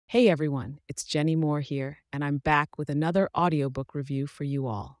Hey everyone, it's Jenny Moore here, and I'm back with another audiobook review for you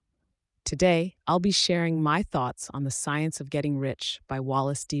all. Today, I'll be sharing my thoughts on The Science of Getting Rich by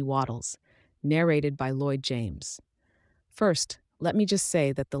Wallace D. Wattles, narrated by Lloyd James. First, let me just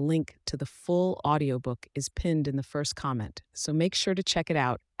say that the link to the full audiobook is pinned in the first comment, so make sure to check it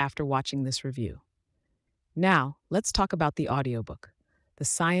out after watching this review. Now, let's talk about the audiobook. The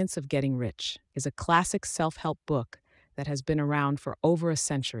Science of Getting Rich is a classic self-help book that has been around for over a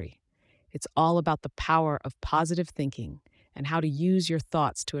century. It's all about the power of positive thinking and how to use your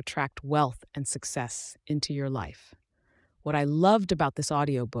thoughts to attract wealth and success into your life. What I loved about this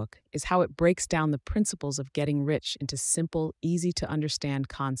audiobook is how it breaks down the principles of getting rich into simple, easy to understand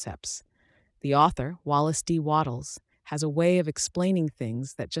concepts. The author, Wallace D. Wattles, has a way of explaining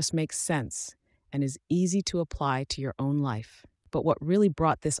things that just makes sense and is easy to apply to your own life. But what really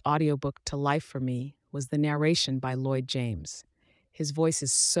brought this audiobook to life for me was the narration by Lloyd James. His voice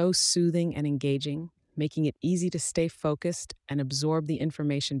is so soothing and engaging, making it easy to stay focused and absorb the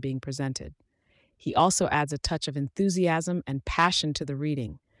information being presented. He also adds a touch of enthusiasm and passion to the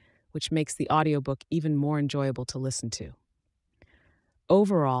reading, which makes the audiobook even more enjoyable to listen to.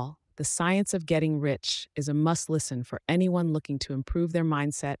 Overall, The Science of Getting Rich is a must-listen for anyone looking to improve their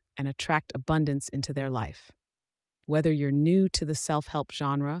mindset and attract abundance into their life. Whether you're new to the self-help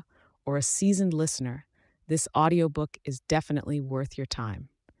genre or a seasoned listener, this audiobook is definitely worth your time.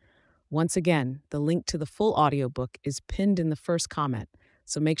 Once again, the link to the full audiobook is pinned in the first comment,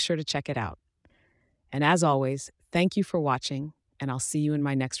 so make sure to check it out. And as always, thank you for watching, and I'll see you in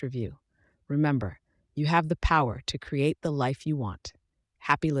my next review. Remember, you have the power to create the life you want.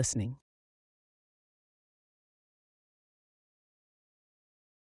 Happy listening.